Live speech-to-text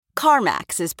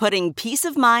CarMax is putting peace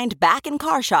of mind back in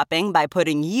car shopping by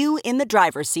putting you in the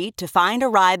driver's seat to find a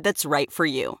ride that's right for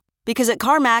you. Because at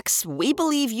CarMax, we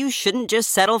believe you shouldn't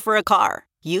just settle for a car.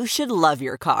 You should love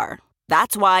your car.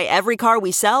 That's why every car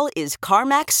we sell is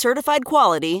CarMax certified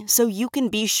quality, so you can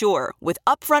be sure with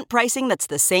upfront pricing that's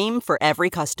the same for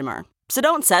every customer. So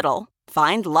don't settle.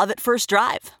 Find love at first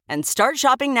drive and start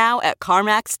shopping now at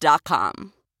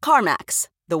CarMax.com. CarMax,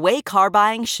 the way car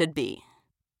buying should be.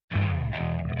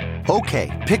 Okay,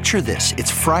 picture this.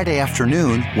 It's Friday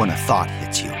afternoon when a thought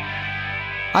hits you.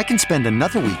 I can spend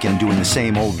another weekend doing the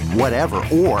same old whatever,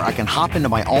 or I can hop into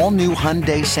my all-new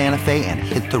Hyundai Santa Fe and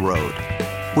hit the road.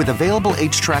 With available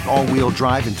H-Track all-wheel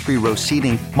drive and 3-row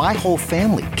seating, my whole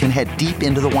family can head deep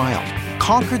into the wild.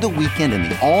 Conquer the weekend in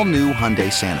the all-new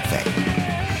Hyundai Santa Fe.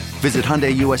 Visit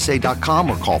HyundaiUSA.com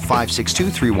or call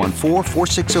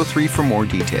 562-314-4603 for more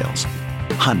details.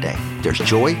 Hyundai, there's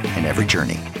joy in every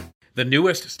journey. The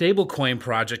newest stablecoin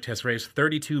project has raised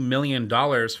 $32 million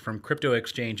from crypto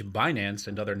exchange Binance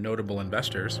and other notable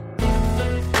investors.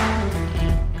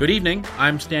 Good evening,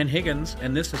 I'm Stan Higgins,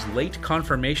 and this is Late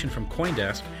Confirmation from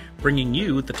CoinDesk, bringing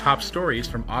you the top stories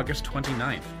from August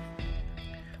 29th.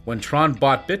 When Tron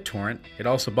bought BitTorrent, it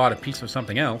also bought a piece of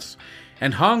something else,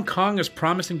 and Hong Kong is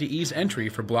promising to ease entry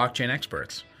for blockchain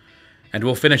experts. And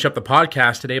we'll finish up the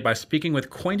podcast today by speaking with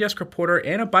CoinDesk reporter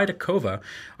Anna Baydakova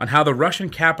on how the Russian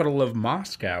capital of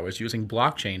Moscow is using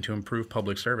blockchain to improve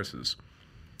public services.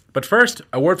 But first,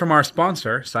 a word from our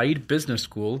sponsor, Said Business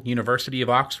School, University of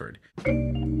Oxford.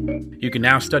 You can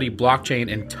now study blockchain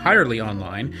entirely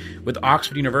online with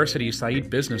Oxford University's Said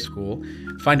Business School.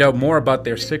 Find out more about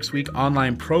their 6-week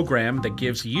online program that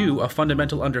gives you a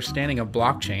fundamental understanding of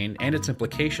blockchain and its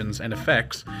implications and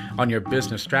effects on your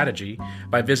business strategy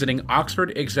by visiting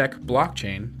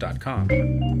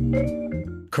oxfordexecblockchain.com.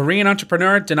 Korean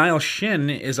entrepreneur Daniel Shin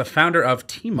is a founder of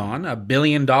Timon, a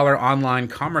billion-dollar online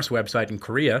commerce website in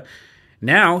Korea.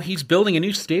 Now he's building a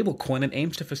new stablecoin that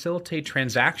aims to facilitate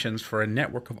transactions for a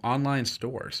network of online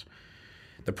stores.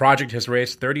 The project has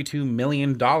raised $32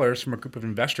 million from a group of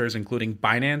investors including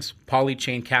Binance,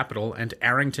 Polychain Capital, and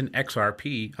Arrington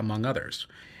XRP, among others.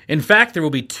 In fact, there will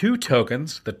be 2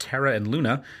 tokens, the Terra and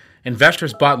Luna.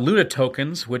 Investors bought Luna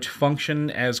tokens, which function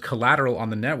as collateral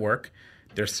on the network.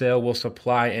 Their sale will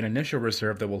supply an initial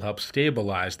reserve that will help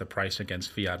stabilize the price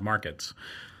against fiat markets.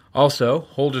 Also,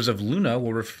 holders of Luna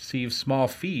will receive small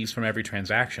fees from every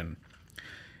transaction.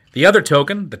 The other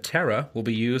token, the Terra, will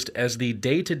be used as the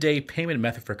day-to-day payment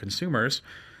method for consumers.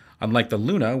 Unlike the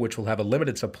Luna, which will have a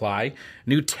limited supply,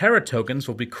 new Terra tokens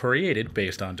will be created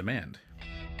based on demand.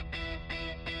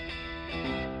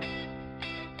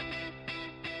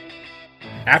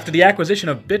 After the acquisition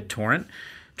of BitTorrent,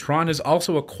 Tron has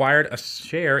also acquired a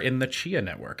share in the Chia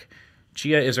network.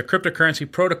 Chia is a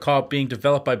cryptocurrency protocol being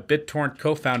developed by BitTorrent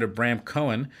co-founder Bram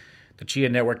Cohen. The Chia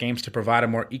network aims to provide a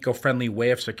more eco-friendly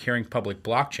way of securing public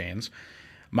blockchains.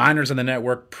 Miners on the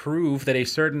network prove that a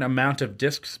certain amount of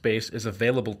disk space is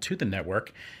available to the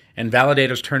network, and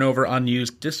validators turn over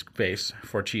unused disk space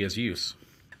for Chia's use.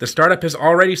 The startup has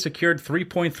already secured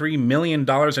 $3.3 million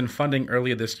in funding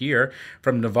earlier this year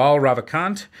from Naval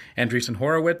Ravikant, Andreessen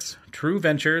Horowitz, True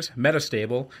Ventures,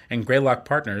 Metastable, and Greylock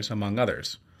Partners, among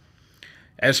others.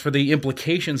 As for the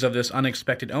implications of this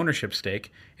unexpected ownership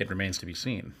stake, it remains to be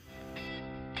seen.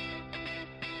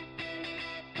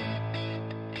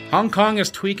 Hong Kong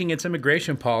is tweaking its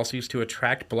immigration policies to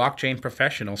attract blockchain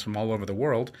professionals from all over the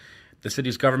world. The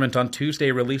city's government on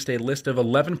Tuesday released a list of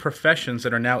 11 professions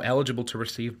that are now eligible to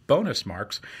receive bonus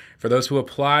marks for those who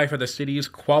apply for the city's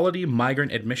Quality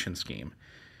Migrant Admission Scheme.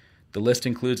 The list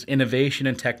includes innovation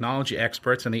and technology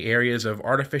experts in the areas of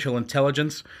artificial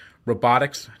intelligence,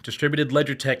 robotics, distributed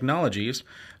ledger technologies,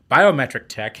 biometric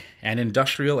tech, and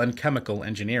industrial and chemical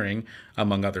engineering,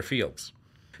 among other fields.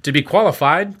 To be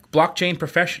qualified, blockchain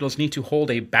professionals need to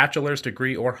hold a bachelor's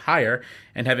degree or higher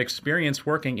and have experience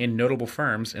working in notable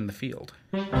firms in the field.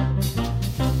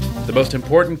 The most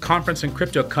important conference in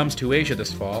crypto comes to Asia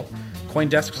this fall.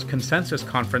 CoinDesk's Consensus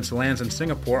Conference lands in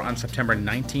Singapore on September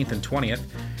 19th and 20th.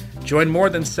 Join more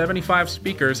than 75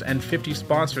 speakers and 50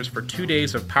 sponsors for 2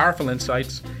 days of powerful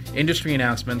insights, industry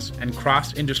announcements, and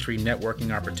cross-industry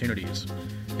networking opportunities.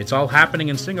 It's all happening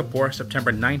in Singapore,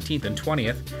 September 19th and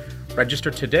 20th. Register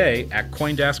today at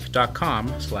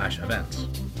coindesk.com/events.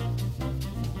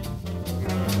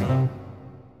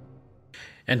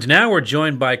 And now we're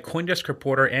joined by CoinDesk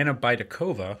reporter Anna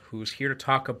Baydakova, who's here to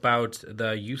talk about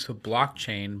the use of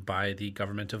blockchain by the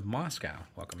government of Moscow.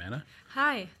 Welcome, Anna.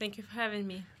 Hi, thank you for having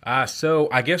me. So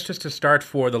I guess just to start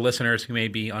for the listeners who may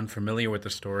be unfamiliar with the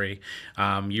story,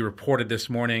 you reported this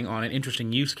morning on an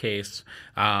interesting use case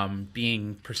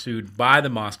being pursued by the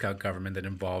Moscow government that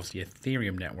involves the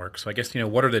Ethereum network. So I guess,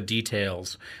 what are the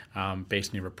details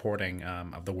based on your reporting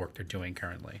of the work they're doing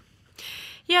currently?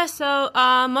 Yeah, so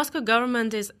Moscow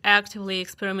government is actively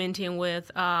experimenting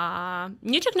with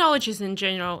new technologies in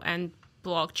general and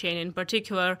blockchain in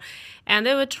particular, and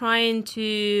they were trying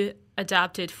to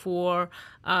adapt it for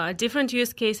different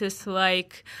use cases.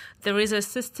 Like there is a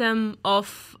system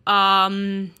of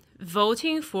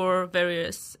voting for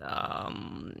various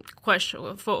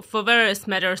for various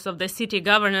matters of the city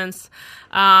governance,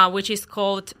 which is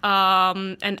called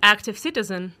an active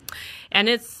citizen, and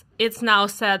it's now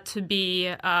set to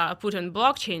be put on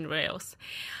blockchain rails.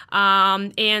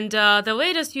 And the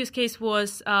latest use case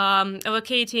was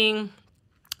allocating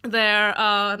their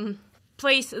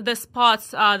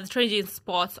the trading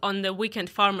spots on the weekend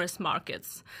farmers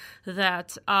markets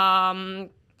that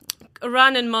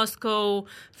run in Moscow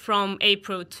from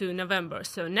April to November.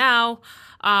 So now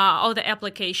all the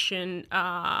applications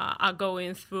are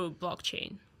going through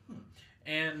blockchain.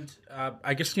 And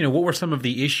I guess, what were some of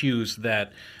the issues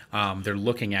that they're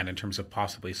looking at in terms of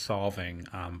possibly solving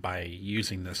by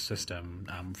using this system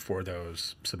for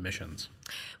those submissions?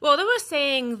 Well, they were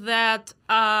saying that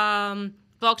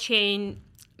blockchain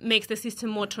makes the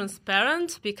system more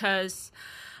transparent because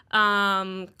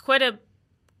quite a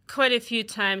few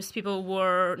times people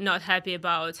were not happy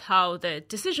about how the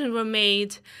decisions were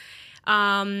made.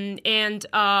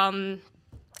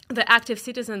 The active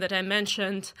citizen that I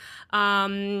mentioned,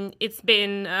 it's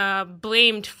been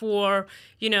blamed for,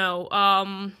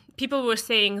 people were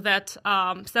saying that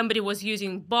somebody was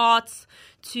using bots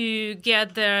to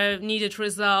get their needed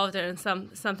result and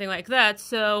something like that.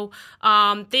 So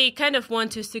they kind of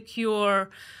want to secure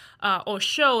or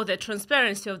show the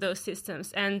transparency of those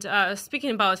systems. And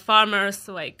speaking about farmers,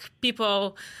 like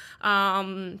people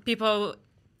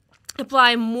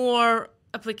apply more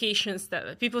applications,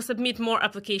 that people submit more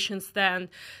applications than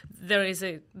there is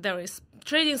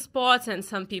trading spots, and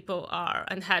some people are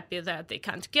unhappy that they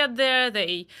can't get there.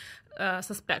 They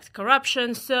suspect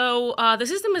corruption. So the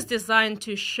system is designed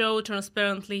to show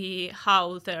transparently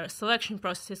how their selection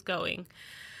process is going.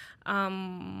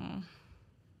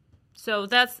 So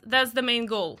that's the main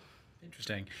goal.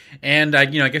 Interesting. And I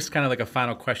guess kind of like a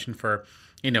final question for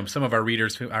some of our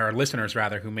readers, our listeners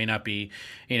rather, who may not be,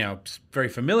 very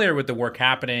familiar with the work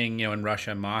happening, in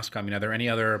Russia and Moscow. I mean, are there any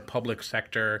other public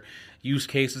sector use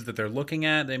cases that they're looking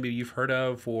at that maybe you've heard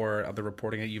of, or other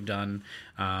reporting that you've done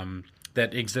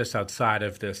that exists outside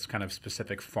of this kind of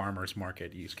specific farmers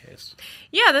market use case?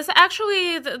 Yeah, there's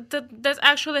actually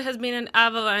has been an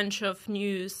avalanche of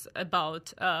news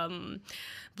about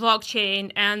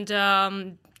blockchain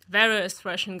and various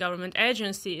Russian government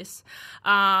agencies.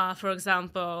 For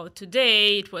example,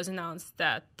 today it was announced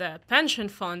that the pension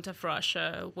fund of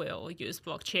Russia will use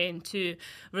blockchain to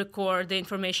record the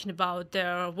information about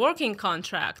their working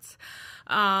contracts.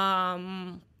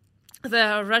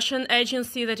 The Russian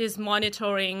agency that is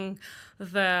monitoring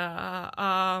the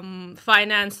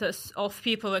finances of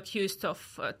people accused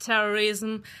of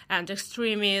terrorism and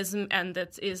extremism, and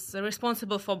that is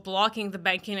responsible for blocking the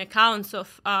banking accounts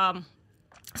of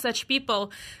such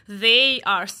people, they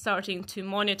are starting to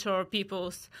monitor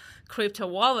people's crypto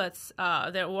wallets.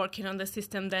 They're working on the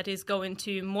system that is going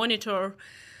to monitor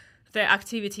the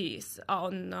activities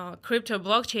on crypto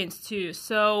blockchains too.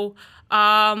 So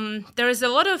there is a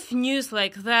lot of news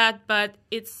like that, but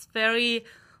it's very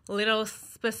little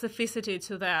specificity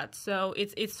to that. So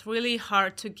it's really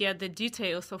hard to get the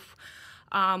details of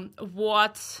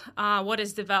what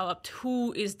is developed,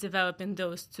 who is developing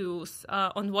those tools,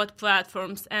 on what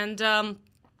platforms, and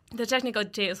the technical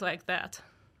details like that.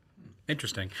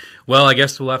 Interesting. Well, I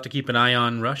guess we'll have to keep an eye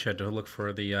on Russia to look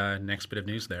for the next bit of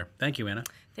news there. Thank you, Anna.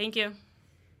 Thank you.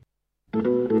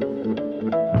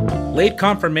 Late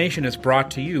Confirmation is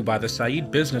brought to you by the Said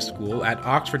Business School at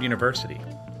Oxford University.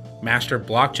 Master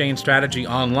Blockchain Strategy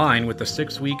online with the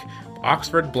 6-week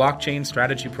Oxford Blockchain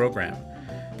Strategy Program.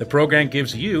 The program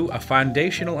gives you a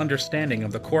foundational understanding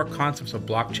of the core concepts of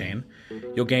blockchain.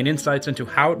 You'll gain insights into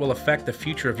how it will affect the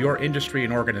future of your industry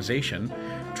and organization,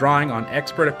 drawing on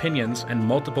expert opinions and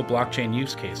multiple blockchain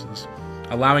use cases,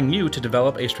 allowing you to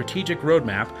develop a strategic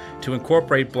roadmap to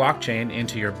incorporate blockchain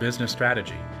into your business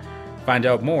strategy. Find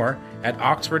out more at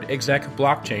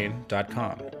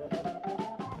oxfordexecblockchain.com.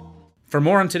 For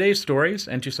more on today's stories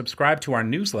and to subscribe to our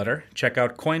newsletter, check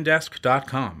out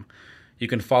Coindesk.com. You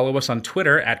can follow us on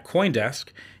Twitter at Coindesk,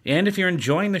 and if you're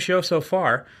enjoying the show so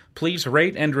far, please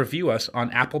rate and review us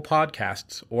on Apple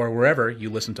Podcasts or wherever you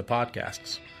listen to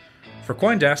podcasts. For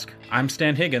Coindesk, I'm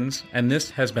Stan Higgins, and this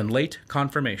has been Late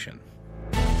Confirmation.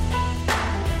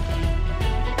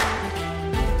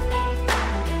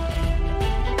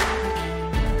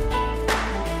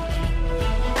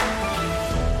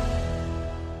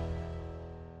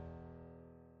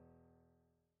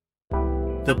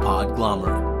 The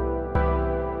Podglomerate,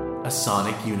 a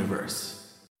sonic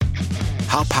universe.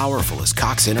 How powerful is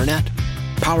Cox Internet?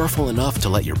 Powerful enough to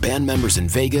let your band members in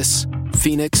Vegas,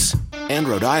 Phoenix, and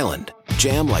Rhode Island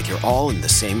jam like you're all in the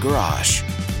same garage.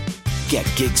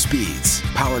 Get gig speeds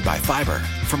powered by fiber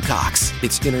from Cox.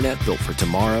 It's internet built for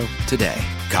tomorrow, today.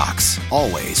 Cox,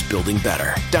 always building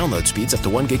better. Download speeds up to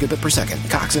 1 gigabit per second.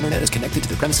 Cox Internet is connected to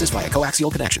the premises via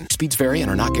coaxial connection. Speeds vary and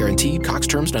are not guaranteed. Cox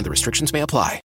terms and other restrictions may apply.